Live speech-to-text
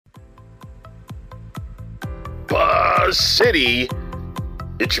your city.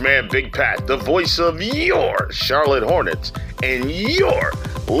 It's your man, Big Pat, the voice of your Charlotte Hornets, and you're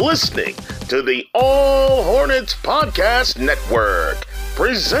listening to the All Hornets Podcast Network,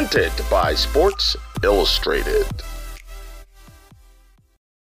 presented by Sports Illustrated.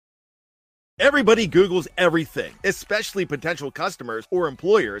 Everybody Googles everything, especially potential customers or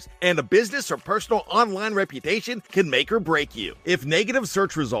employers, and a business or personal online reputation can make or break you. If negative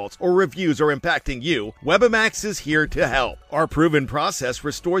search results or reviews are impacting you, Webamax is here to help. Our proven process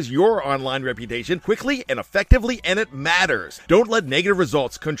restores your online reputation quickly and effectively, and it matters. Don't let negative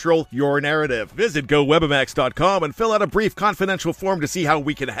results control your narrative. Visit GoWebamax.com and fill out a brief confidential form to see how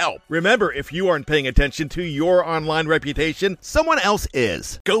we can help. Remember, if you aren't paying attention to your online reputation, someone else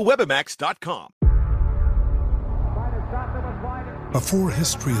is. GoWebamax.com. Before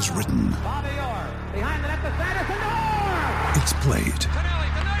history is written, it's played.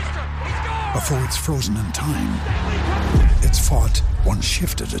 Before it's frozen in time, it's fought one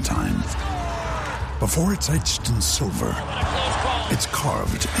shift at a time. Before it's etched in silver, it's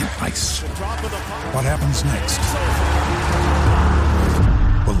carved in ice. What happens next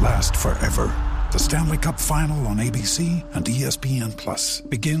will last forever. The Stanley Cup Final on ABC and ESPN Plus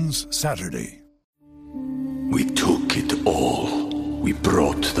begins Saturday. We took it all. We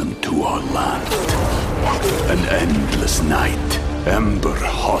brought them to our land. An endless night, ember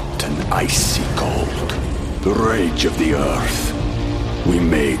hot and icy cold. The rage of the earth. We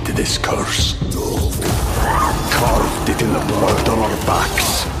made this curse. Carved it in the blood on our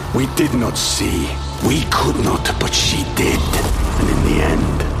backs. We did not see. We could not, but she did. And in the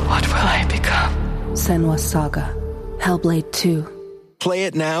end... What will I become? Senua's Saga. Hellblade 2. Play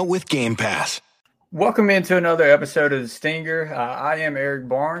it now with Game Pass. Welcome into another episode of The Stinger. I am Eric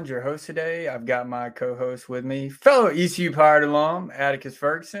Barnes, your host today. I've got my co-host with me, fellow ECU Pirate alum, Atticus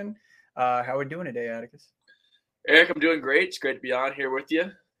Ferguson. How are we doing today, Atticus? Eric, I'm doing great. It's great to be on here with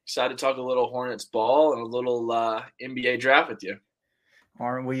you. Excited to talk a little Hornets ball and a little NBA draft with you.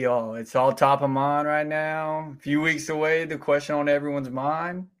 Aren't we all? It's all top of mind right now. A few weeks away, the question on everyone's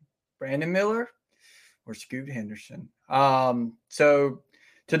mind, Brandon Miller or Scoot Henderson? So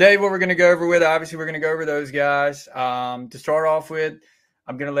today what we're going to go over with, obviously we're going to go over those guys. To start off with,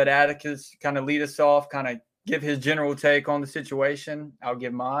 I'm going to let Atticus kind of lead us off, kind of give his general take on the situation. I'll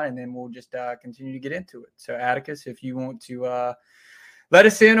give mine, and then we'll just continue to get into it. So Atticus, if you want to let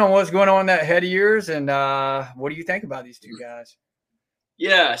us in on what's going on in that head of yours, and what do you think about these two guys?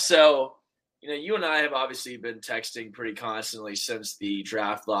 Yeah, so, you and I have obviously been texting pretty constantly since the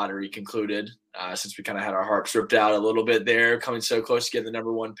draft lottery concluded, since we kind of had our hearts ripped out a little bit there, coming so close to getting the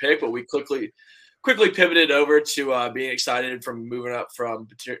number one pick. But we quickly pivoted over to being excited from moving up from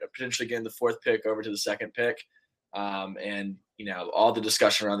potentially getting the fourth pick over to the second pick. And, all the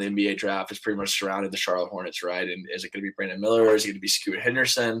discussion around the NBA draft is pretty much surrounded the Charlotte Hornets, right? And is it going to be Brandon Miller? Is it going to be Scoot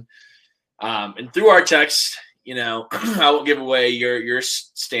Henderson? And through our text, I won't give away your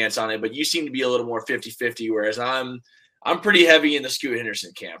stance on it, but you seem to be a little more 50-50, whereas I'm pretty heavy in the Scoot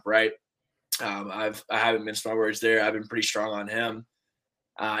Henderson camp, right? I haven't minced my words there. I've been pretty strong on him.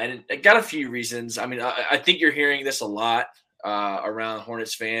 And it got a few reasons. I mean, I think you're hearing this a lot around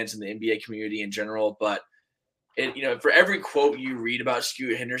Hornets fans and the NBA community in general, but for every quote you read about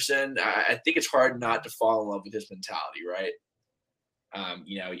Scoot Henderson, I think it's hard not to fall in love with his mentality, right?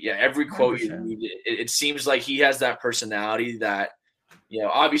 Every quote you read, it seems like he has that personality that,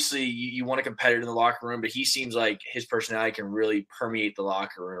 obviously you want a competitor in the locker room, but he seems like his personality can really permeate the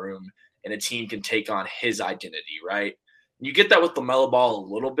locker room and a team can take on his identity, right? And you get that with LaMelo Ball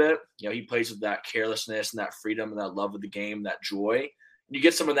a little bit. He plays with that carelessness and that freedom and that love of the game, that joy. And you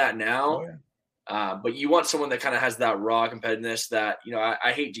get some of that now. Oh, yeah. But you want someone that kind of has that raw competitiveness that,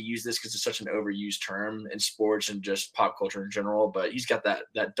 I hate to use this because it's such an overused term in sports and just pop culture in general, but he's got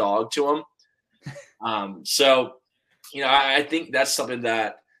that dog to him. I think that's something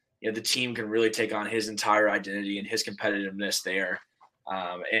that, the team can really take on his entire identity and his competitiveness there.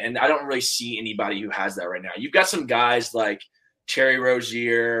 And I don't really see anybody who has that right now. You've got some guys like Terry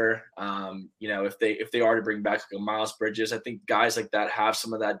Rozier, if they are to bring back like a Miles Bridges, I think guys like that have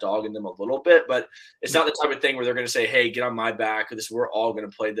some of that dog in them a little bit, but it's not the type of thing where they're going to say, hey, get on my back. We're all going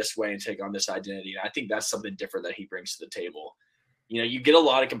to play this way and take on this identity. And I think that's something different that he brings to the table. You get a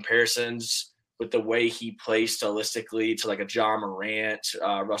lot of comparisons with the way he plays stylistically to like a John Morant,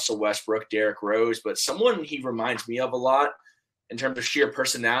 Russell Westbrook, Derrick Rose, but someone he reminds me of a lot in terms of sheer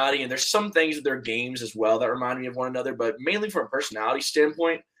personality. And there's some things with their games as well that remind me of one another, but mainly from a personality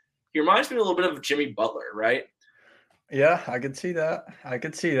standpoint, he reminds me a little bit of Jimmy Butler, right? Yeah, I could see that.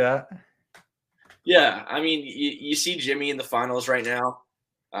 Yeah, I mean, you see Jimmy in the finals right now.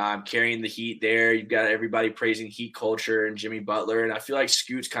 carrying the heat there. You've got everybody praising Heat culture and Jimmy Butler, and I feel like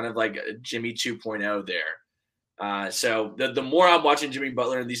Scoot's kind of like Jimmy 2.0 there. So the more I'm watching Jimmy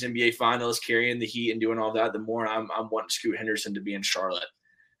Butler in these NBA Finals, carrying the heat and doing all that, the more I'm wanting Scoot Henderson to be in Charlotte.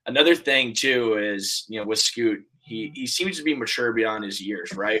 Another thing too is, with Scoot, he seems to be mature beyond his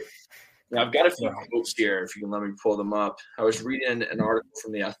years, right? Now, I've got a few quotes here, if you can let me pull them up. I was reading an article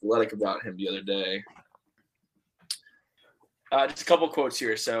from The Athletic about him the other day. Just a couple quotes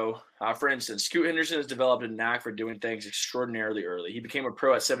here. So, for instance, Scoot Henderson has developed a knack for doing things extraordinarily early. He became a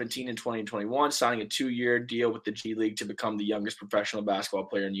pro at 17 in 2021, signing a 2-year deal with the G League to become the youngest professional basketball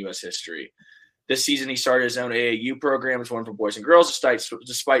player in U.S. history. This season, he started his own AAU program, as one for boys and girls,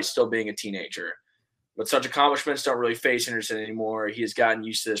 despite still being a teenager. But such accomplishments don't really face Henderson anymore. He has gotten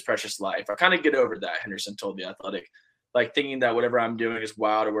used to this precious life. I kind of get over that, Henderson told The Athletic. Like, thinking that whatever I'm doing is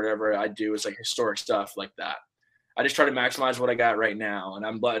wild or whatever I do is like historic stuff like that. I just try to maximize what I got right now, and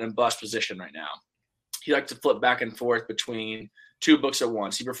I'm in a blessed position right now. He likes to flip back and forth between 2 books at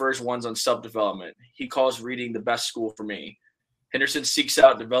once. He prefers ones on self-development. He calls reading the best school for me. Henderson seeks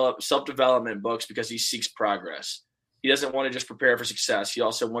out self-development books because he seeks progress. He doesn't want to just prepare for success. He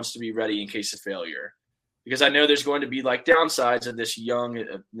also wants to be ready in case of failure. Because I know there's going to be like downsides of this young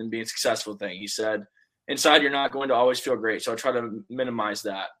and being successful thing. He said, inside, you're not going to always feel great. So I try to minimize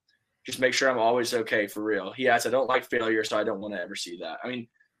that. Just make sure I'm always okay for real. He adds, I don't like failure, so I don't want to ever see that. I mean,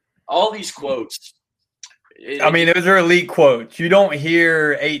 all these quotes. Those are elite quotes. You don't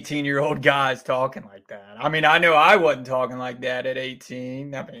hear 18-year-old guys talking like that. I mean, I know I wasn't talking like that at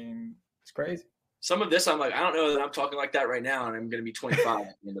 18. I mean, it's crazy. Some of this, I'm like, I don't know that I'm talking like that right now, and I'm going to be 25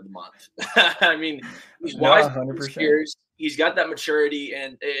 at the end of the month. I mean, he's wise 100%. He's got that maturity,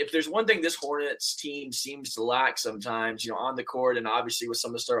 and if there's one thing this Hornets team seems to lack sometimes, on the court and obviously with some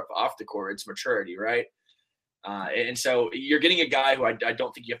of the stuff off the court, it's maturity, right? And so you're getting a guy who I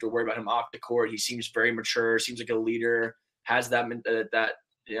don't think you have to worry about him off the court. He seems very mature, seems like a leader, has that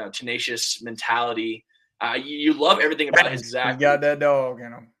tenacious mentality. You love everything about his Zach. He got that dog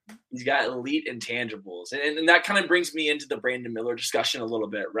in him. He's got elite intangibles. And that kind of brings me into the Brandon Miller discussion a little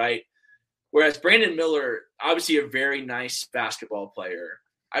bit, right? Whereas Brandon Miller, obviously a very nice basketball player.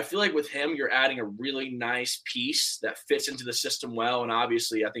 I feel like with him, you're adding a really nice piece that fits into the system well. And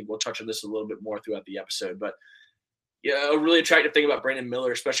obviously, I think we'll touch on this a little bit more throughout the episode. But a really attractive thing about Brandon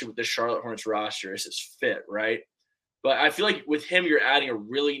Miller, especially with this Charlotte Hornets roster, is his fit, right? But I feel like with him, you're adding a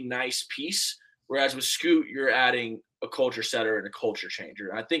really nice piece. Whereas with Scoot, you're adding a culture setter and a culture changer.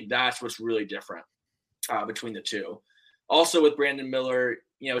 And I think that's what's really different between the two. Also with Brandon Miller,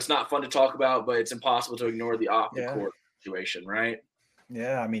 it's not fun to talk about, but it's impossible to ignore the off-the-court situation, right?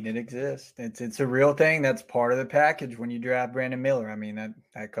 Yeah, I mean, it exists. It's a real thing. That's part of the package when you draft Brandon Miller. I mean,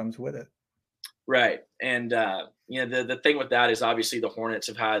 that comes with it. Right. And, the thing with that is obviously the Hornets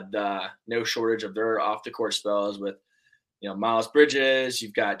have had no shortage of their off-the-court spells with, Miles Bridges,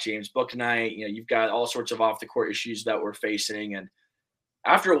 you've got James Bouknight, you've got all sorts of off-the-court issues that we're facing. And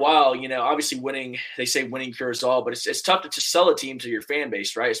after a while, obviously they say winning cures all, but it's tough to sell a team to your fan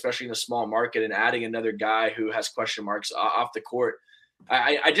base, right? Especially in a small market, and adding another guy who has question marks off the court.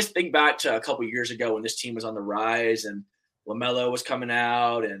 I just think back to a couple of years ago when this team was on the rise and LaMelo was coming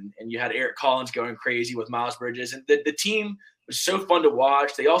out and you had Eric Collins going crazy with Miles Bridges. And the team was so fun to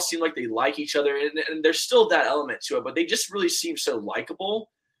watch. They all seem like they like each other, and there's still that element to it, but they just really seem so likable.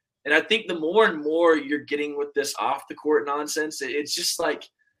 And I think the more and more you're getting with this off-the-court nonsense, it's just like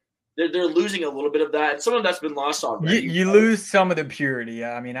they're losing a little bit of that. And some of that's been lost already. You lose some of the purity.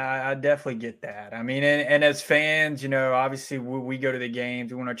 I mean, I definitely get that. I mean, and as fans, obviously we go to the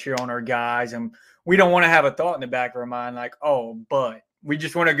games. We want to cheer on our guys, and we don't want to have a thought in the back of our mind like, but we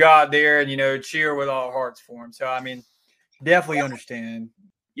just want to go out there and, cheer with all our hearts for them. So, I mean, definitely understand.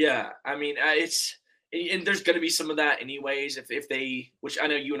 Yeah. I mean, and there's going to be some of that anyways. If they, which I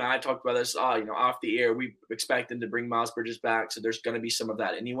know you and I talked about this, off the air, we expect them to bring Miles Bridges back. So there's going to be some of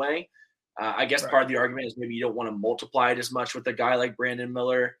that anyway. I guess part of the argument is maybe you don't want to multiply it as much with a guy like Brandon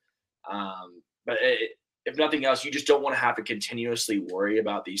Miller. But if nothing else, you just don't want to have to continuously worry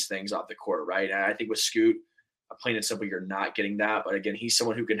about these things off the court, right? And I think with Scoot, plain and simple, you're not getting that. But again, he's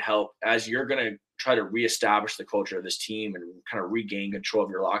someone who can help as you're going to try to reestablish the culture of this team and kind of regain control of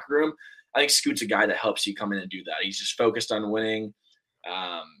your locker room. I think Scoot's a guy that helps you come in and do that. He's just focused on winning,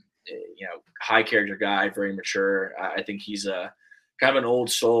 high character guy, very mature. I think he's a kind of an old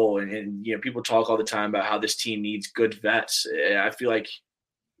soul. And people talk all the time about how this team needs good vets. I feel like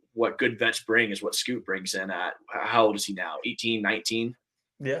what good vets bring is what Scoot brings in at, how old is he now? 18, 19?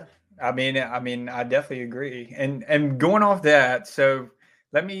 Yeah. I mean, I definitely agree. And going off that, so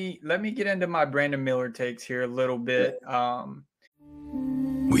let me get into my Brandon Miller takes here a little bit.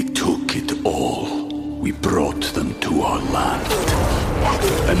 We took it all. We brought them to our land.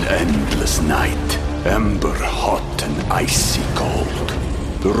 An endless night, ember hot and icy cold.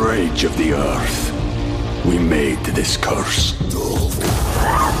 The rage of the earth. We made this curse.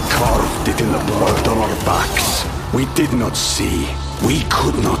 Carved it in the blood on our backs. We did not see. We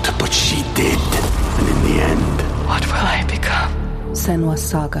could not, but she did. And in the end... What will I become? Senwa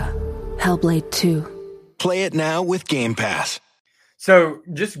Saga. Hellblade 2. Play it now with Game Pass. So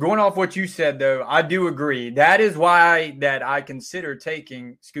just going off what you said, though, I do agree. That is why that I consider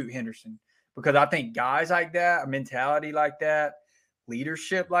taking Scoot Henderson, because I think guys like that, a mentality like that,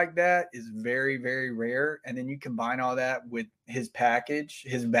 leadership like that is very, very rare. And then you combine all that with his package,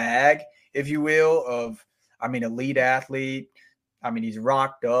 his bag, if you will, of, elite athlete. He's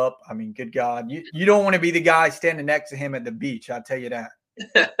rocked up. Good God, you don't want to be the guy standing next to him at the beach. I'll tell you that.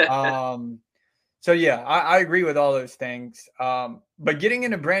 So, yeah, I agree with all those things. But getting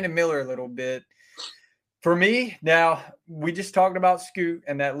into Brandon Miller a little bit, for me, now we just talked about Scoot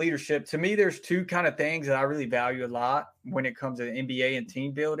and that leadership. To me, there's two kind of things that I really value a lot when it comes to the NBA and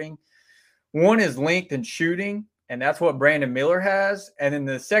team building. One is length and shooting, and that's what Brandon Miller has. And then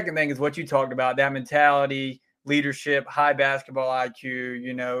the second thing is what you talked about, that mentality, leadership, high basketball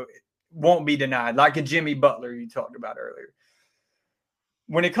IQ, won't be denied, like a Jimmy Butler you talked about earlier.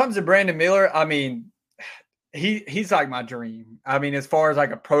 When it comes to Brandon Miller, he's like my dream. As far as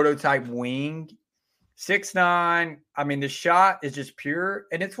like a prototype wing, 6'9", the shot is just pure.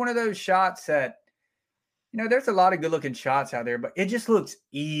 And it's one of those shots that, there's a lot of good looking shots out there, but it just looks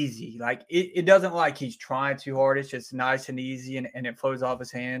easy. Like it doesn't like he's trying too hard. It's just nice and easy and it flows off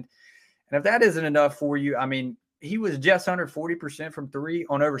his hand. And if that isn't enough for you, he was just under 40% from three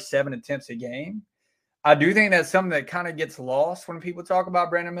on over 7 attempts a game. I do think that's something that kind of gets lost when people talk about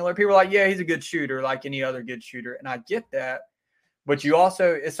Brandon Miller. People are like, yeah, he's a good shooter like any other good shooter. And I get that. But you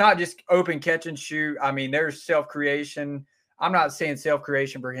also, it's not just open catch and shoot. There's self-creation. I'm not saying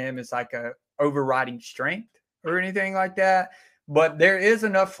self-creation for him is like a overriding strength or anything like that. But there is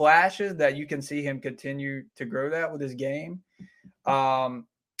enough flashes that you can see him continue to grow that with his game. And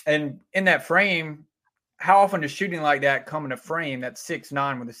in that frame, how often does shooting like that come in a frame that's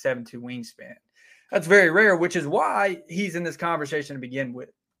 6'9" with a 7'2" wingspan? That's very rare, which is why he's in this conversation to begin with.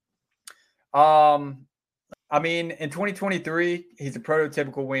 In 2023, he's a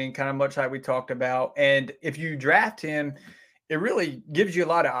prototypical wing, kind of much like we talked about. And if you draft him, it really gives you a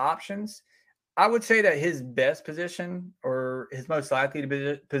lot of options. I would say that his best position or his most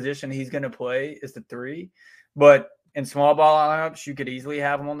likely position he's going to play is the 3. But in small ball lineups, you could easily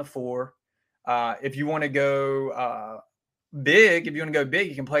have him on the 4. If you want to go big,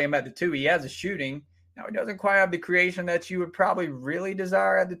 you can play him at the 2. He has a shooting. Now, he doesn't quite have the creation that you would probably really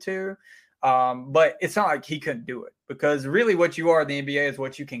desire at the 2. But it's not like he couldn't do it, because really what you are in the NBA is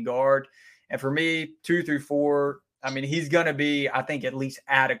what you can guard. And for me, 2 through 4, he's going to be, I think, at least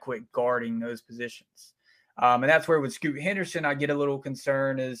adequate guarding those positions. And that's where with Scoot Henderson, I get a little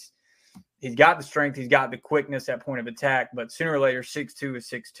concerned is he's got the strength, he's got the quickness at point of attack, but sooner or later, 6'2" is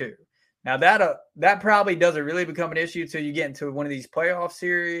 6'2". Now, that probably doesn't really become an issue until you get into one of these playoff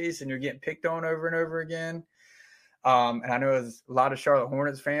series and you're getting picked on over and over again. And I know there's a lot of Charlotte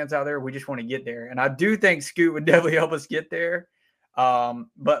Hornets fans out there. We just want to get there. And I do think Scoot would definitely help us get there.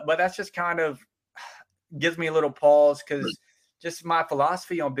 But that's just kind of gives me a little pause because just my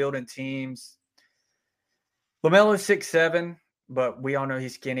philosophy on building teams. LaMelo's 6'7", but we all know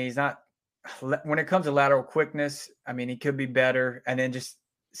he's skinny. He's not – when it comes to lateral quickness, he could be better. And then just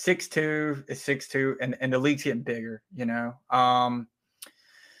 6'2" is 6'2", and the league's getting bigger,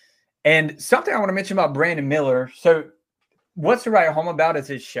 And something I want to mention about Brandon Miller. So what's to write home about is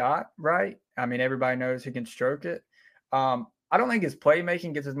his shot, right? Everybody knows he can stroke it. I don't think his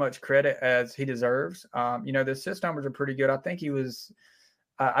playmaking gets as much credit as he deserves. The assist numbers are pretty good. I think he was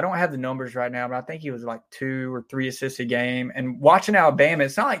I don't have the numbers right now, but I think he was like 2 or 3 assists a game. And watching Alabama,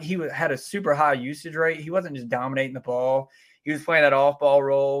 it's not like he had a super high usage rate. He wasn't just dominating the ball. He was playing that off-ball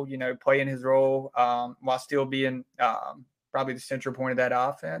role, playing his role while still being probably the central point of that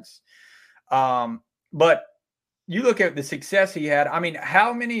offense. But you look at the success he had.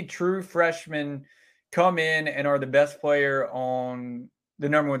 How many true freshmen come in and are the best player on the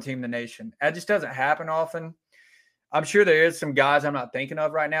number 1 team in the nation? That just doesn't happen often. I'm sure there is some guys I'm not thinking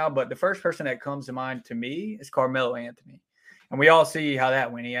of right now, but the first person that comes to mind to me is Carmelo Anthony. And we all see how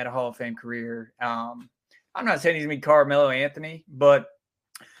that went. He had a Hall of Fame career. I'm not saying he's going to be Carmelo Anthony, but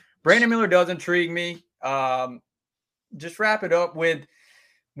Brandon Miller does intrigue me. Just wrap it up with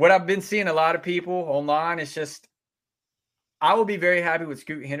what I've been seeing a lot of people online. It's just I will be very happy with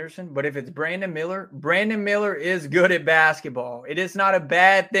Scoot Henderson, but if it's Brandon Miller is good at basketball. It is not a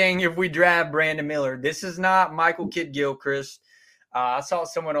bad thing if we draft Brandon Miller. This is not Michael Kidd-Gilchrist. I saw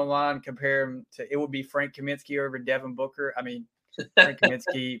someone online compare him to, it would be Frank Kaminsky over Devin Booker. I mean, Frank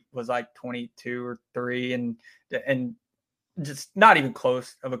Kaminsky was like 22 or 3 and just not even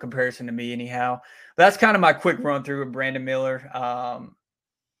close of a comparison to me anyhow. But that's kind of my quick run through of Brandon Miller.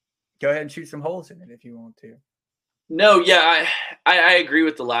 Go ahead and shoot some holes in it if you want to. No, yeah, I agree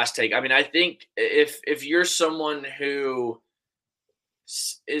with the last take. I mean, I think if you're someone who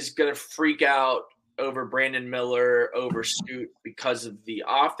is going to freak out over Brandon Miller, over Scoot because of the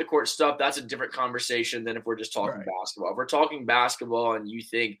off the court stuff, that's a different conversation than if we're just talking basketball. If we're talking basketball and you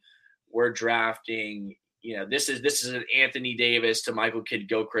think we're drafting, this is an Anthony Davis to Michael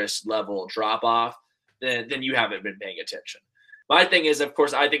Kidd-Gilchrist level drop off, then you haven't been paying attention. My thing is, of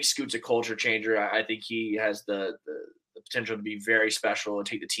course, I think Scoot's a culture changer. I think he has the potential to be very special and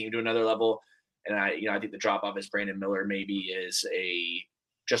take the team to another level. And I think the drop off as Brandon Miller maybe is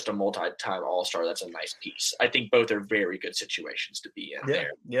just a multi-time All-Star. That's a nice piece. I think both are very good situations to be in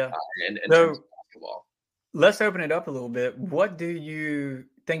there. Yeah. And terms of basketball. Let's open it up a little bit. What do you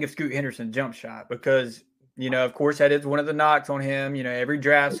think of Scoot Henderson's jump shot? Because, of course, that is one of the knocks on him. Every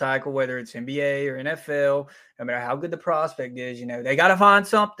draft cycle, whether it's NBA or NFL, no matter how good the prospect is, they got to find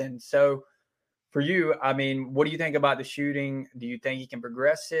something. So for you, I mean, what do you think about the shooting? Do you think he can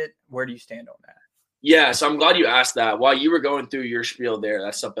progress it? Where do you stand on that? Yeah, so I'm glad you asked that. While you were going through your spiel there,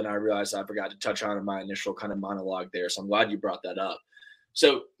 that's something I realized I forgot to touch on in my initial kind of monologue there. So I'm glad you brought that up.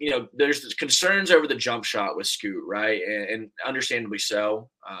 So, there's concerns over the jump shot with Scoot, right? And understandably so,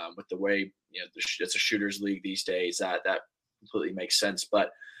 with the way, it's a shooter's league these days, that completely makes sense.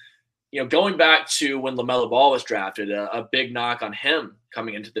 But, going back to when LaMelo Ball was drafted, a big knock on him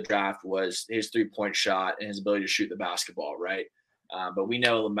coming into the draft was his 3-point shot and his ability to shoot the basketball, right? But we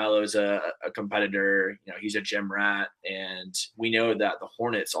know LaMelo's a competitor. He's a gym rat. And we know that the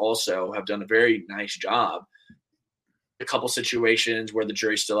Hornets also have done a very nice job. A couple situations where the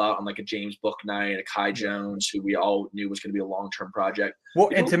jury's still out on like a James Bouknight, a Kai Jones, who we all knew was going to be a long-term project. Well,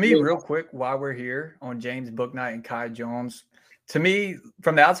 and to me, real quick, while we're here on James Bouknight and Kai Jones, to me,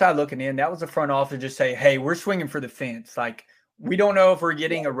 from the outside looking in, that was the front office just say, hey, we're swinging for the fence. Like, we don't know if we're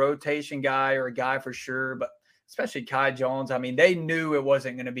getting a rotation guy or a guy for sure, but especially Kai Jones, I mean, they knew it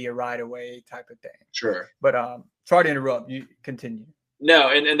wasn't going to be a right-away type of thing. Sure. But sorry to interrupt. You continue. No,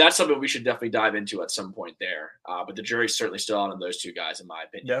 and that's something we should definitely dive into at some point there. But the jury's certainly still out on those two guys, in my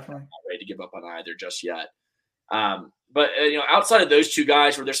opinion. Definitely. I'm not ready to give up on either just yet. But outside of those two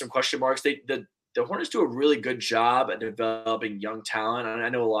guys where there's some question marks, the Hornets do a really good job at developing young talent. And I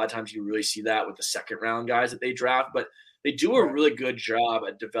know a lot of times you really see that with the second-round guys that they draft, but they do a really good job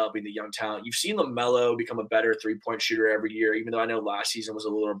at developing the young talent. You've seen LaMelo become a better three-point shooter every year, even though I know last season was a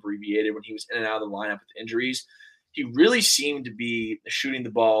little abbreviated when he was in and out of the lineup with injuries. He really seemed to be shooting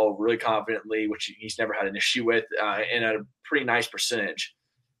the ball really confidently, which he's never had an issue with, and at a pretty nice percentage.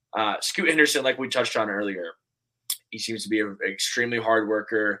 Scoot Henderson, like we touched on earlier, he seems to be an extremely hard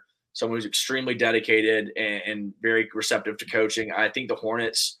worker, someone who's extremely dedicated and very receptive to coaching. I think the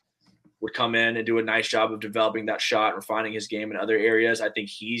Hornets would come in and do a nice job of developing that shot and refining his game in other areas. I think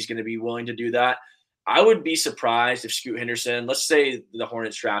he's going to be willing to do that. I would be surprised if Scoot Henderson, let's say the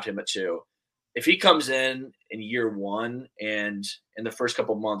Hornets draft him at 2, if he comes in year 1 and in the first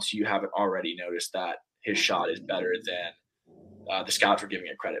couple months you haven't already noticed that his shot is better than the scouts were giving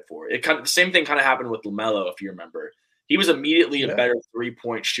it credit for. The same thing kind of happened with LaMelo, if you remember. He was immediately a better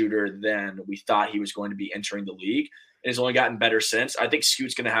 3-point shooter than we thought he was going to be entering the league, and has only gotten better since. I think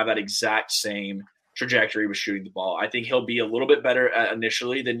Scoot's going to have that exact same trajectory with shooting the ball. I think he'll be a little bit better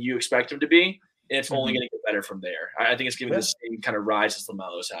initially than you expect him to be, and it's only going to get better from there. I think it's going to be the same kind of rise as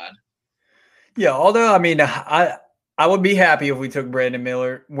LaMelo's had. Yeah, although, I mean, I would be happy if we took Brandon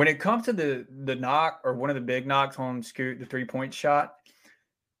Miller. When it comes to the knock, or one of the big knocks on Scoot, the 3-point shot,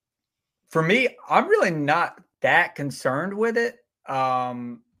 for me, I'm really not that concerned with it.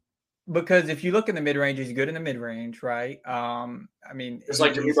 Because if you look in the mid-range, he's good in the mid-range, right? I mean, it's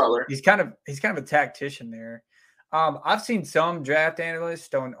like Jimmy Butler. He's kind of a tactician there. I've seen some draft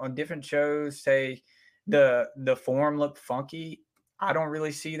analysts on different shows say the form looked funky. I don't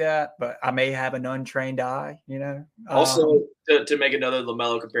really see that, but I may have an untrained eye, Also, to make another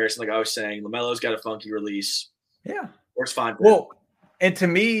LaMelo comparison, like I was saying, LaMelo's got a funky release. Yeah. Works fine for him. And to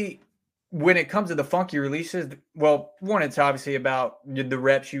me, when it comes to the funky releases, well, one, it's obviously about the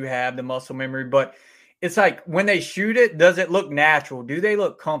reps you have, the muscle memory, but it's like when they shoot it, does it look natural? Do they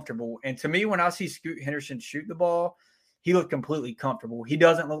look comfortable? And to me, when I see Scoot Henderson shoot the ball, he looked completely comfortable. He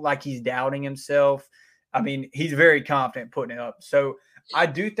doesn't look like he's doubting himself. I mean, he's very confident putting it up. So I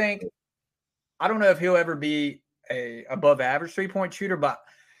do think, I don't know if he'll ever be a above average 3-point shooter, but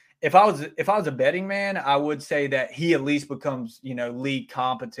if I was a betting man, I would say that he at least becomes, league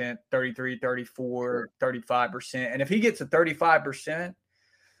competent, 33, 34, 35%. And if he gets a 35%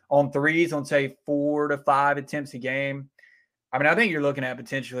 on threes on, say, 4 to 5 attempts a game, I mean, I think you're looking at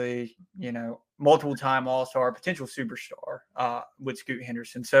potentially, multiple time All-Star, potential superstar with Scoot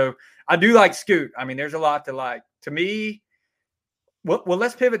Henderson. So I do like Scoot. I mean, there's a lot to like. To me, well,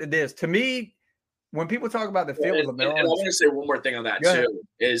 let's pivot to this. To me, when people talk about the fit with LaMelo, and I want to say one more thing on that too.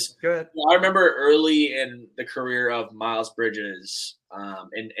 I remember early in the career of Miles Bridges,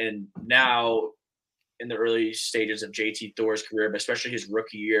 and now in the early stages of JT Thor's career, but especially his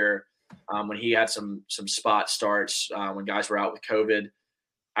rookie year, when he had some spot starts when guys were out with COVID.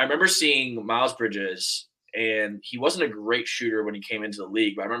 I remember seeing Miles Bridges, and he wasn't a great shooter when he came into the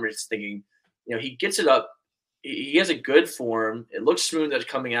league, but I remember just thinking, he gets it up. He has a good form. It looks smooth that's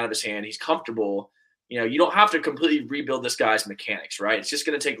coming out of his hand. He's comfortable. You don't have to completely rebuild this guy's mechanics, right? It's just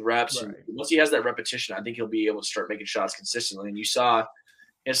going to take reps. Right. And once he has that repetition, I think he'll be able to start making shots consistently. And you saw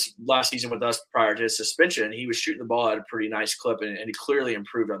his last season with us prior to his suspension, he was shooting the ball at a pretty nice clip, and he clearly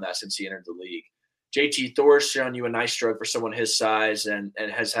improved on that since he entered the league. JT Thor's shown you a nice stroke for someone his size and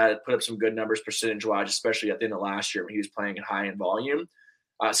has put up some good numbers percentage-wise, especially at the end of last year when he was playing high in volume.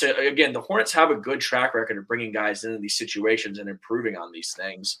 So, again, the Hornets have a good track record of bringing guys into these situations and improving on these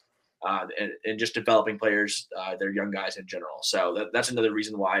things. And just developing players, they're young guys in general. So that's another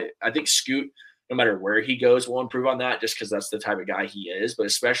reason why I think Scoot, no matter where he goes, will improve on that just because that's the type of guy he is. But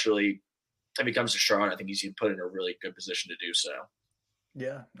especially if he comes to Charlotte, I think he's put in a really good position to do so.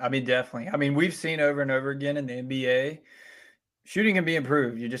 Yeah, I mean, definitely. I mean, we've seen over and over again in the NBA, shooting can be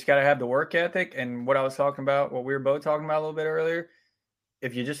improved. You just got to have the work ethic. And what I was talking about, what we were both talking about a little bit earlier,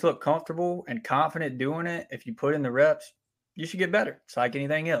 if you just look comfortable and confident doing it, if you put in the reps, you should get better. It's like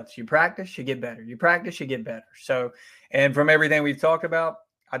anything else. You practice, you get better. You practice, you get better. So, and from everything we've talked about,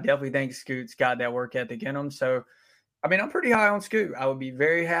 I definitely think Scoot's got that work ethic in him. So, I mean, I'm pretty high on Scoot. I would be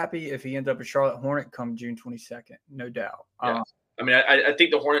very happy if he ends up a Charlotte Hornet come June 22nd, no doubt. Yeah. I mean, I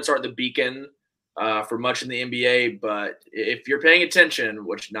think the Hornets aren't the beacon for much in the NBA, but if you're paying attention,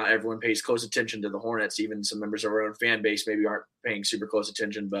 which not everyone pays close attention to the Hornets, even some members of our own fan base maybe aren't paying super close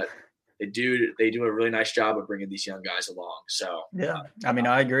attention, but they do a really nice job of bringing these young guys along. So yeah, I mean,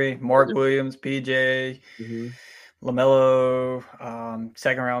 I agree. Mark Williams, PJ, LaMelo,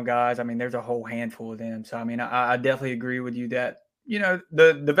 second round guys. I mean, there's a whole handful of them. So I mean, I definitely agree with you that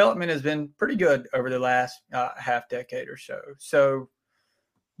the development has been pretty good over the last half decade or so. So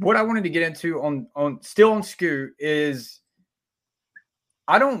what I wanted to get into on Scoot is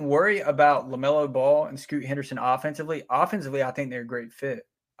I don't worry about LaMelo Ball and Scoot Henderson offensively. Offensively, I think they're a great fit.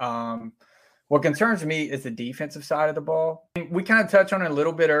 What concerns me is the defensive side of the ball. We kind of touched on it a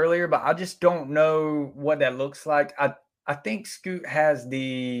little bit earlier, but I just don't know what that looks like. I think Scoot has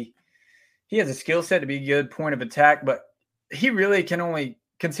a skill set to be a good point of attack, but he really can only,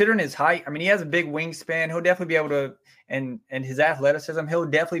 considering his height, I mean, he has a big wingspan. He'll definitely be able to, and his athleticism, he'll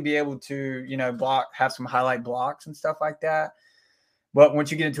definitely be able to, block, have some highlight blocks and stuff like that. But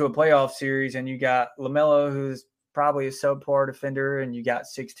once you get into a playoff series and you got LaMelo, who's probably a subpar defender, and you got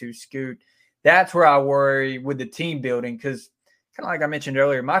 6'2" Scoot, that's where I worry with the team building, because kind of like I mentioned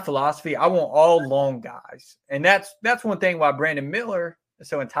earlier, my philosophy, I want all long guys. And that's one thing why Brandon Miller is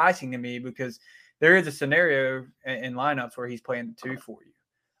so enticing to me, because there is a scenario in lineups where he's playing the two for you.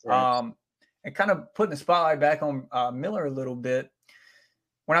 Right. And kind of putting the spotlight back on Miller a little bit,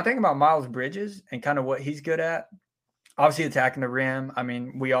 when I think about Miles Bridges and kind of what he's good at, obviously attacking the rim. I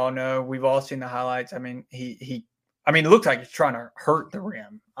mean, we all know, we've all seen the highlights. I mean, it looks like he's trying to hurt the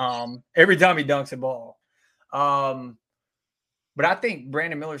rim every time he dunks the ball. But I think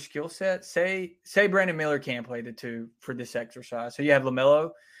Brandon Miller's skill set, say Brandon Miller can play the two for this exercise. So you have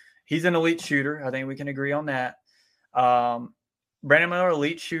LaMelo. He's an elite shooter. I think we can agree on that. Brandon Miller,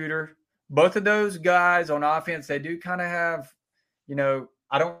 elite shooter. Both of those guys on offense, they do kind of have,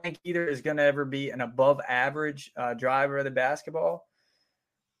 I don't think either is going to ever be an above average driver of the basketball.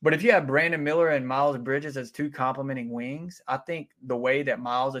 But if you have Brandon Miller and Miles Bridges as two complementing wings, I think the way that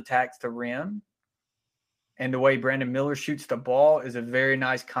Miles attacks the rim and the way Brandon Miller shoots the ball is a very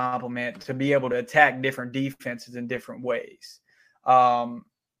nice complement to be able to attack different defenses in different ways.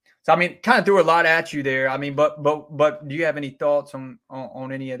 So, I mean, kind of threw a lot at you there. I mean, but do you have any thoughts on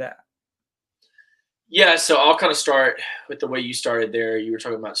any of that? Yeah, so I'll kind of start with the way you started there. You were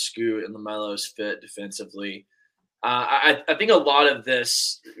talking about Scoot and LaMelo's fit defensively. I think a lot of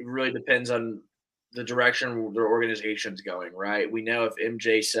this really depends on the direction their organization's going, right? We know if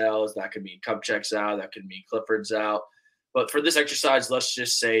MJ sells, that could mean Kupchak's out, that could mean Clifford's out. But for this exercise, let's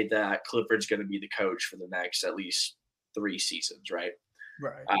just say that Clifford's going to be the coach for the next at least 3 seasons, right?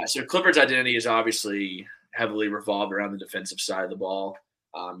 Right. So Clifford's identity is obviously heavily revolved around the defensive side of the ball.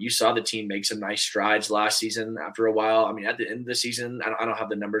 You saw the team make some nice strides last season after a while. I mean, at the end of the season, I don't have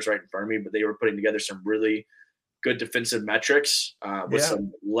the numbers right in front of me, but they were putting together some really good defensive metrics with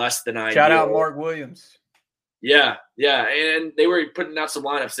some less than ideal. Shout out Mark Williams. Yeah. And they were putting out some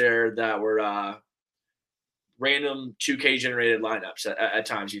lineups there that were random 2K generated lineups at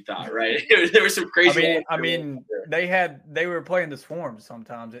times, you thought, right? There were some crazy. I mean, they were playing the Swarms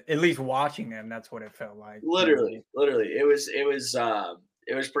sometimes. At least watching them, that's what it felt like. Literally, it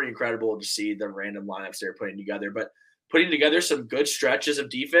was pretty incredible to see the random lineups they were putting together, but putting together some good stretches of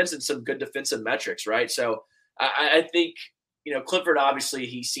defense and some good defensive metrics, right? So I think Clifford, obviously,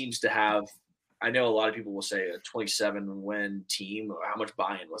 he seems to have. I know a lot of people will say a 27-win team. How much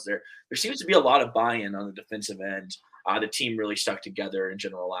buy-in was there? There seems to be a lot of buy-in on the defensive end. The team really stuck together in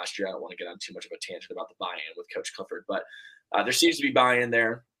general last year. I don't want to get on too much of a tangent about the buy-in with Coach Clifford, but there seems to be buy-in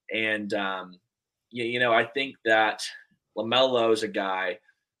there. And, I think that LaMelo is a guy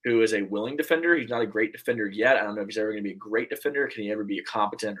who is a willing defender. He's not a great defender yet. I don't know if he's ever going to be a great defender. Can he ever be a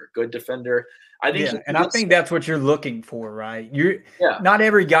competent or good defender? I think that's what you're looking for, right? Not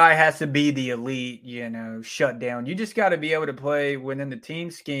every guy has to be the elite, shut down. You just got to be able to play within the team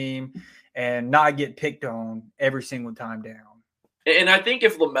scheme and not get picked on every single time down. And I think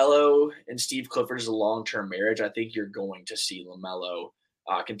if LaMelo and Steve Clifford is a long-term marriage, I think you're going to see LaMelo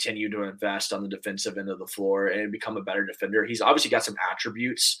continue to invest on the defensive end of the floor and become a better defender. He's obviously got some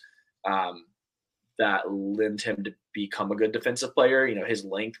attributes that lend him to become a good defensive player. His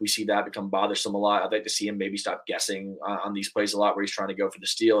length, we see that become bothersome a lot. I'd like to see him maybe stop guessing on these plays a lot where he's trying to go for the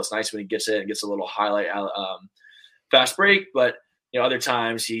steal. It's nice when he gets it and gets a little highlight fast break, but other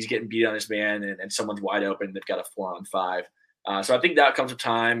times he's getting beat on his man and someone's wide open. They've got a 4-on-5. So I think that comes with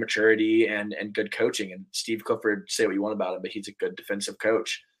time, maturity, and good coaching. And Steve Clifford, say what you want about him, but he's a good defensive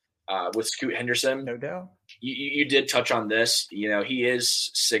coach. With Scoot Henderson, no doubt. You did touch on this. He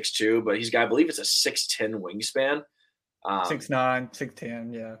is 6'2", but he's got, I believe it's a 6'10" wingspan. 6'9",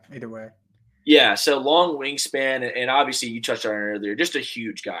 6'10", yeah, either way. Yeah, so long wingspan, and obviously you touched on it earlier, just a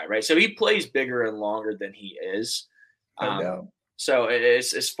huge guy, right? So he plays bigger and longer than he is. No doubt. So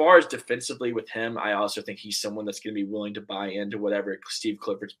as far as defensively with him, I also think he's someone that's going to be willing to buy into whatever Steve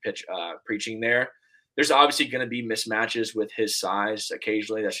Clifford's preaching there. There's obviously going to be mismatches with his size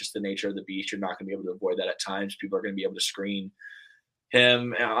occasionally. That's just the nature of the beast. You're not going to be able to avoid that at times. People are going to be able to screen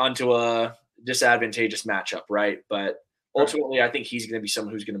him onto a disadvantageous matchup, right? But ultimately, I think he's going to be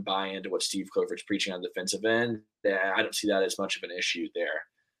someone who's going to buy into what Steve Clifford's preaching on the defensive end. I don't see that as much of an issue there.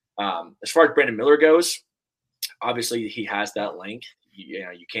 As far as Brandon Miller goes, obviously he has that length.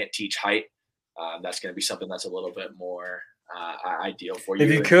 You can't teach height. That's going to be something that's a little bit more ideal for you.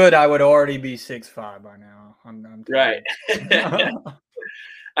 If you could, I would already be 6'5" by now. I'm right.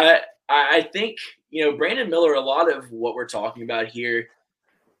 I think, Brandon Miller, a lot of what we're talking about here,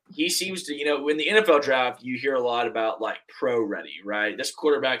 he seems to, in the NFL draft, you hear a lot about like pro ready, right? This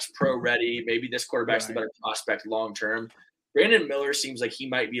quarterback's pro ready. Maybe this quarterback's the better prospect long term. Brandon Miller seems like he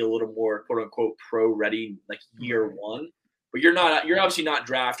might be a little more quote unquote pro ready, like year one. But you're obviously not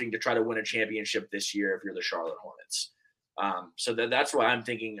drafting to try to win a championship this year if you're the Charlotte Hornets. So that's why I'm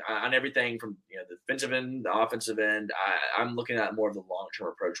thinking on everything from the defensive end, the offensive end. I'm looking at more of the long-term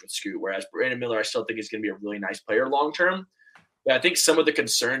approach with Scoot. Whereas Brandon Miller, I still think is going to be a really nice player long-term. But I think some of the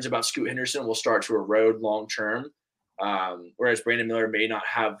concerns about Scoot Henderson will start to erode long-term. Whereas Brandon Miller may not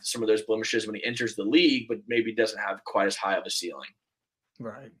have some of those blemishes when he enters the league, but maybe doesn't have quite as high of a ceiling.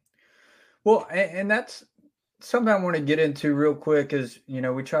 Right. Well, and that's something I want to get into real quick because,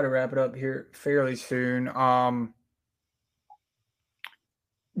 we try to wrap it up here fairly soon.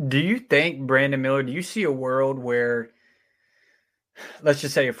 Do you think Brandon Miller, do you see a world where, let's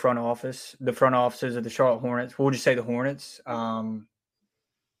just say the front offices of the Charlotte Hornets, we'll just say the Hornets.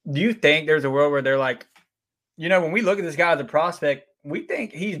 Do you think there's a world where they're like, when we look at this guy as a prospect, we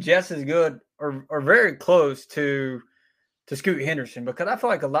think he's just as good or very close to Scoot Henderson? Because I feel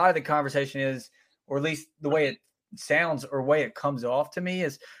like a lot of the conversation is, or at least the way it sounds or way it comes off to me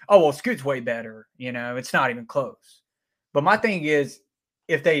is, oh, well, Scoot's way better. It's not even close. But my thing is,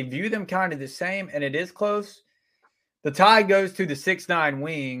 if they view them kind of the same and it is close, the tie goes to the 6'9"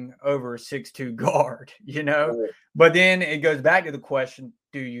 wing over a 6'2" guard, But then it goes back to the question,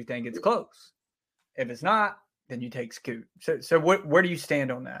 do you think it's close? If it's not, then you take Scoot. So where do you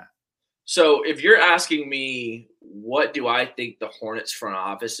stand on that? So if you're asking me, what do I think the Hornets front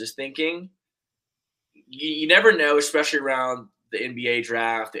office is thinking? you never know, especially around the NBA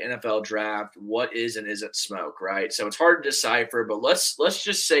draft, the NFL draft, what is and isn't smoke, right? So it's hard to decipher, but let's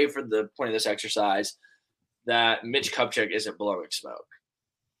just say for the point of this exercise that Mitch Kupchak isn't blowing smoke.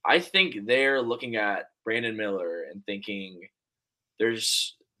 I think they're looking at Brandon Miller and thinking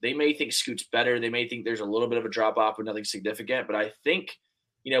they may think Scoot's better. They may think there's a little bit of a drop off, but nothing significant. But I think,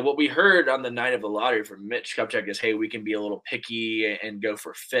 what we heard on the night of the lottery from Mitch Kupchak is, hey, we can be a little picky and go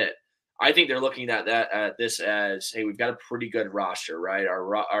for fit. I think they're looking at this as, hey, we've got a pretty good roster, right?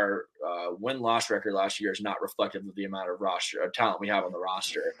 Our win-loss record last year is not reflective of the amount of talent we have on the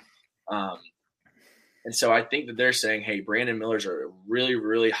roster. And so I think that they're saying, hey, Brandon Miller's a really,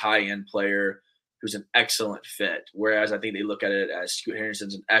 really high-end player who's an excellent fit. Whereas I think they look at it as Scoot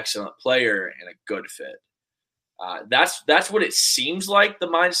Henderson's an excellent player and a good fit. That's what it seems like the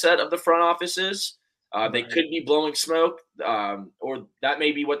mindset of the front office is. They could be blowing smoke, or that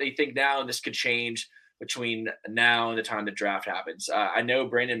may be what they think now, and this could change between now and the time the draft happens. I know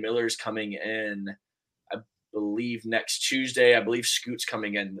Brandon Miller's coming in, I believe, next Tuesday. I believe Scoot's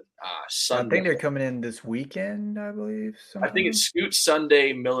coming in Sunday. I think they're coming in this weekend, I believe. I think it's Scoot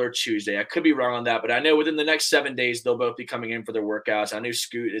Sunday, Miller Tuesday. I could be wrong on that, but I know within the next 7 days, they'll both be coming in for their workouts. I know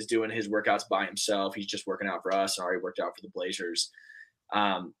Scoot is doing his workouts by himself. He's just working out for us and already worked out for the Blazers.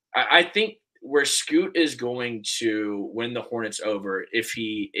 I think where Scoot is going to win the Hornets over, if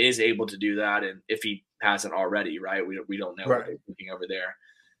he is able to do that, and if he hasn't already, right? We don't know what they're thinking over there.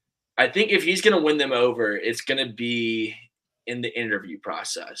 I think if he's going to win them over, it's going to be in the interview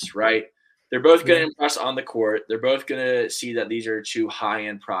process, right? They're both going to impress on the court. They're both going to see that these are two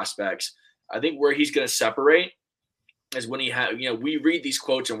high-end prospects. I think where he's going to separate is when we read these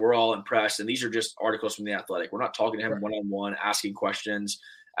quotes and we're all impressed, and these are just articles from The Athletic. We're not talking to him one-on-one, asking questions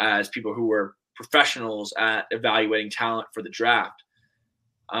as people who were professionals at evaluating talent for the draft.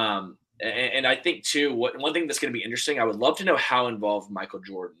 And I think, too, one thing that's going to be interesting, I would love to know how involved Michael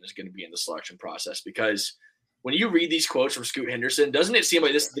Jordan is going to be in the selection process, because when you read these quotes from Scoot Henderson, doesn't it seem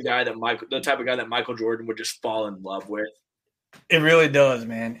like this is the type of guy that Michael Jordan would just fall in love with? It really does,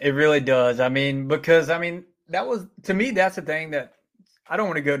 man. It really does. That was, to me, that's the thing that I don't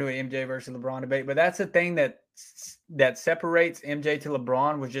want to go to an MJ versus LeBron debate, but that's the thing that separates MJ to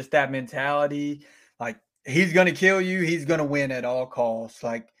LeBron was just that mentality. Like, he's going to kill you. He's going to win at all costs.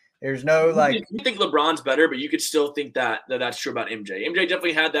 Like, there's no you think LeBron's better, but you could still think that's true about MJ. MJ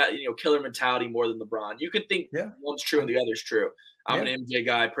definitely had that, killer mentality more than LeBron. You could think one's true and the other's true. I'm an MJ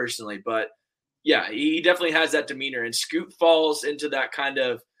guy personally, but yeah, he definitely has that demeanor. And Scoot falls into that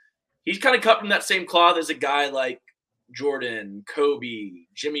he's kind of cut from that same cloth as a guy like Jordan, Kobe,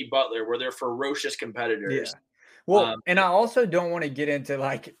 Jimmy Butler, where they're ferocious competitors. Yeah. Well, and I also don't want to get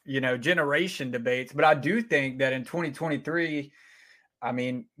into generation debates, but I do think that in 2023,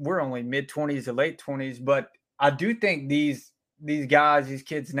 we're only mid-20s to late 20s, but I do think these guys, these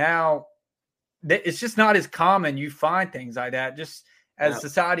kids now, it's just not as common. You find things like that. Just as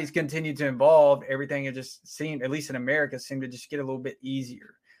societies continue to evolve, everything it just seemed, at least in America, seemed to just get a little bit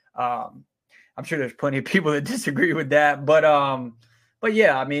easier. I'm sure there's plenty of people that disagree with that, but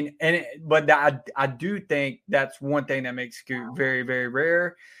yeah, I do think that's one thing that makes Scoot very, very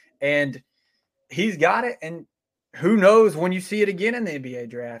rare, and he's got it. And who knows when you see it again in the NBA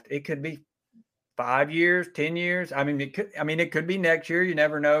draft? It could be 5 years, 10 years. It could be next year. You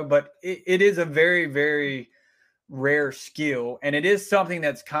never know, but it is a very, very rare skill, and it is something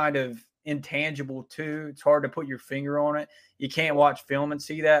that's kind of intangible too. It's hard to put your finger on it. You can't watch film and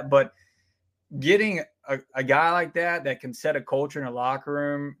see that, but getting a guy like that can set a culture in a locker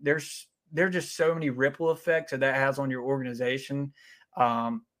room, there's just so many ripple effects that has on your organization.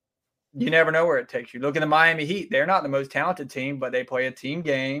 You never know where it takes you. Look at the Miami Heat. They're not the most talented team, but they play a team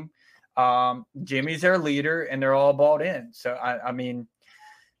game. Jimmy's their leader, and they're all bought in. So, I'm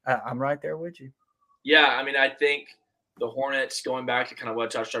right there with you. Yeah, I think the Hornets, going back to kind of what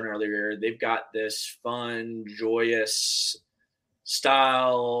I touched on earlier, they've got this fun, joyous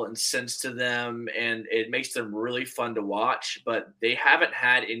style and sense to them, and it makes them really fun to watch. But they haven't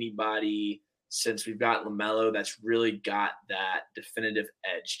had anybody since we've got LaMelo that's really got that definitive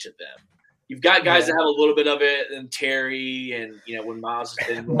edge to them. You've got guys that have a little bit of it, and Terry, and when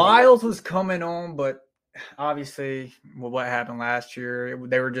Miles was coming on, but obviously with what happened last year,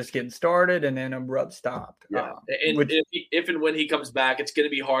 they were just getting started, and then abrupt stopped. Yeah, if and when he comes back, it's going to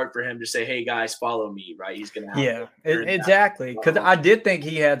be hard for him to say, "Hey guys, follow me." Right? He's going to have exactly, because I did think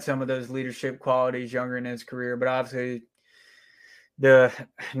he had some of those leadership qualities younger in his career, but obviously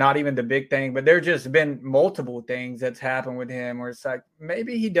not even the big thing, but there's just been multiple things that's happened with him where it's like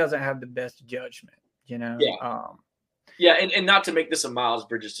maybe he doesn't have the best judgment, Yeah, and not to make this a Miles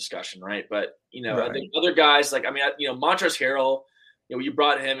Bridges discussion, right? But, Right. the other guys, like, Montrezl Harrell, you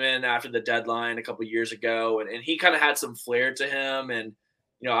brought him in after the deadline a couple years ago, and he kind of had some flair to him. And,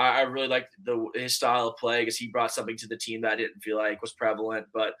 I really liked his style of play because he brought something to the team that I didn't feel like was prevalent.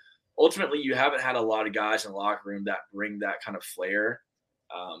 But ultimately, you haven't had a lot of guys in the locker room that bring that kind of flair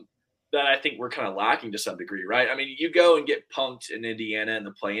that I think we're kind of lacking to some degree, right? I mean, you go and get punked in Indiana in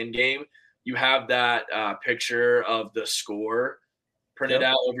the play-in game. You have that picture of the score printed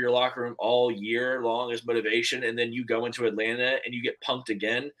out over your locker room all year long as motivation, and then you go into Atlanta and you get punked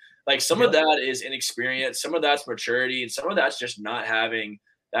again. Like, some of that is inexperience, some of that's maturity, and some of that's just not having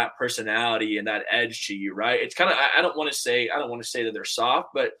that personality and that edge to you, right? It's kind of, I don't want to say that they're soft,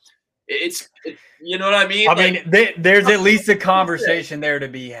 but it's you know what I mean? I mean, there's at least a conversation there to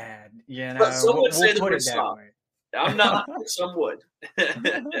be had. But some would say that put we're it that soft. way. I'm not. Some would.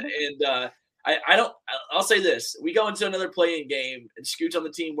 And I don't. I'll say this: we go into another play-in game and Scoot's on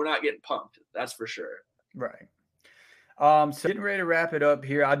the team. We're not getting pumped. That's for sure. Right. So getting ready to wrap it up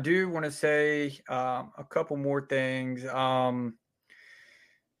here. I do want to say a couple more things.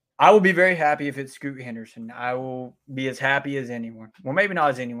 I will be very happy if it's Scoot Henderson. I will be as happy as anyone. Well, maybe not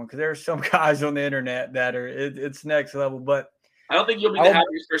as anyone, because there are some guys on the internet that are it's next level. But I don't think you'll be the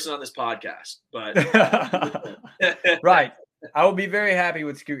happiest person on this podcast. But right, I will be very happy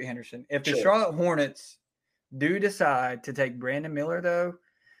with Scoot Henderson. If the Charlotte Hornets do decide to take Brandon Miller, though,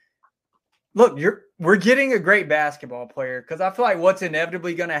 look, we're getting a great basketball player, because I feel like what's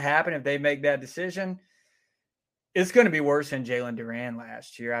inevitably going to happen if they make that decision, it's going to be worse than Jalen Duran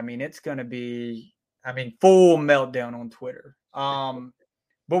last year. I mean, it's going to be, full meltdown on Twitter.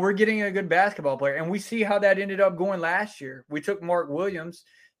 But we're getting a good basketball player, and we see how that ended up going last year. We took Mark Williams.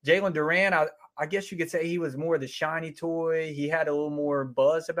 Jalen Duran, I guess you could say he was more the shiny toy. He had a little more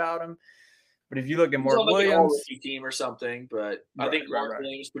buzz about him. But if you look at Mark Williams, rookie team or something, but I think Mark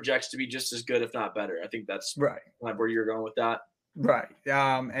Williams projects to be just as good, if not better. I think that's right where you're going with that. Right.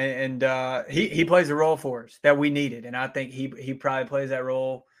 He plays a role for us that we needed. And I think he probably plays that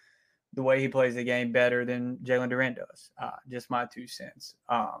role the way he plays the game better than Jalen Duran does. Just my 2 cents.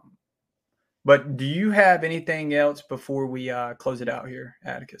 But do you have anything else before we close it out here,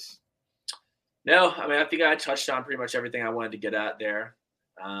 Atticus? No, I think I touched on pretty much everything I wanted to get at there.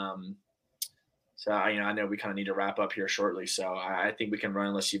 So, I know we kind of need to wrap up here shortly. So I think we can run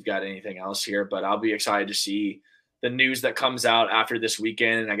unless you've got anything else here. But I'll be excited to see the news that comes out after this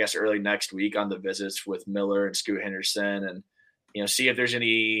weekend, and I guess early next week, on the visits with Miller and Scoot Henderson, and see if there's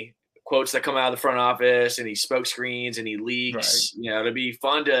any quotes that come out of the front office, any smoke screens, any leaks. Right. It'll be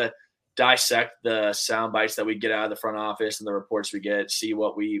fun to dissect the sound bites that we get out of the front office and the reports we get, see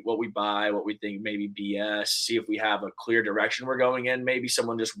what we buy, what we think maybe BS, see if we have a clear direction we're going in. Maybe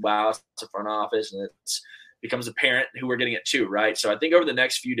someone just wows the front office and it becomes apparent who we're getting it to, right? So I think over the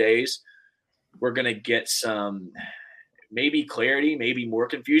next few days, we're going to get some maybe clarity, maybe more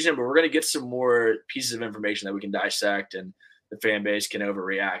confusion, but we're going to get some more pieces of information that we can dissect and the fan base can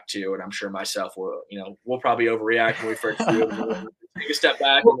overreact to. And I'm sure myself we'll probably overreact when we first do it. We'll take a step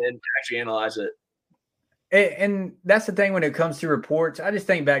back and actually analyze it. And that's the thing when it comes to reports. I just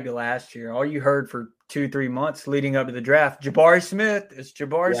think back to last year. All you heard for 2-3 months leading up to the draft, Jabari Smith. It's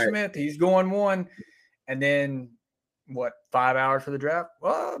Jabari Smith. He's going 1. And then 5 hours for the draft?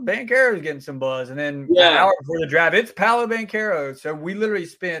 Well, Banchero's getting some buzz. And then an hour before the draft, it's Paolo Banchero. So we literally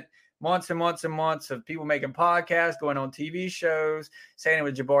spent months and months and months of people making podcasts, going on TV shows, saying it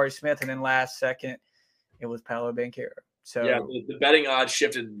was Jabari Smith. And then last second, it was Paolo Banchero. So the betting odds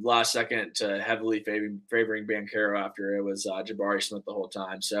shifted last second to heavily favoring Banchero after it was Jabari Smith the whole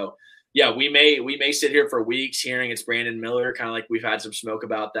time. So we may sit here for weeks hearing it's Brandon Miller, kind of like we've had some smoke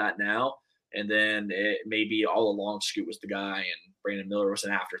about that now. And then it may be all along Scoot was the guy and Brandon Miller was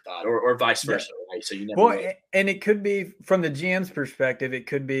an afterthought, or vice versa, right? So you never know. And it could be from the GM's perspective, it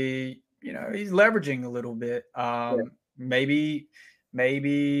could be, he's leveraging a little bit. Maybe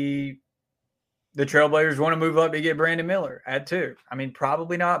the Trailblazers want to move up to get Brandon Miller at 2.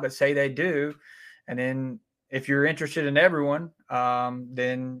 Probably not, but say they do. And then if you're interested in everyone,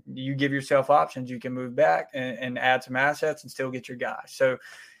 then you give yourself options. You can move back and add some assets and still get your guy. So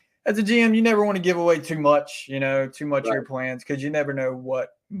as a GM, you never want to give away too much of your plans, because you never know what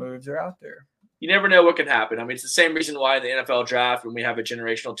moves are out there. You never know what can happen. It's the same reason why in the NFL draft, when we have a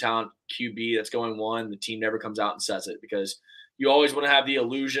generational talent QB that's going 1, the team never comes out and says it, because you always want to have the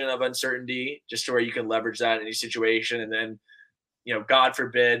illusion of uncertainty just to where you can leverage that in any situation. And then, God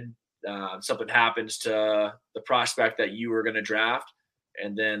forbid something happens to the prospect that you were going to draft,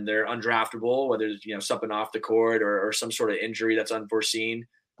 and then they're undraftable, whether it's, something off the court or some sort of injury that's unforeseen.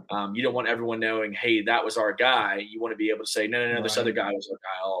 You don't want everyone knowing, hey, that was our guy. You want to be able to say, no, this other guy was our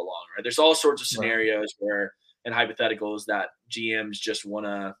guy all along, right? There's all sorts of scenarios where, and hypotheticals, that GMs just want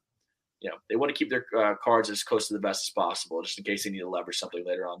to, they want to keep their cards as close to the best as possible, just in case they need to leverage something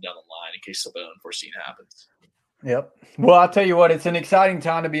later on down the line, in case something unforeseen happens. Yep. Well, I'll tell you what, it's an exciting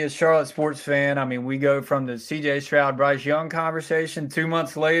time to be a Charlotte sports fan. I mean, we go from the CJ Stroud, Bryce Young conversation. 2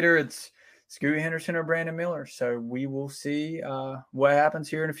 months later, it's Scoot Henderson or Brandon Miller. So we will see what happens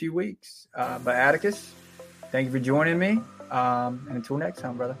here in a few weeks. But Atticus, thank you for joining me. And until next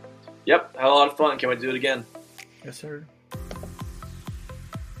time, brother. Yep. Had a lot of fun. Can't wait to do it again. Yes, sir.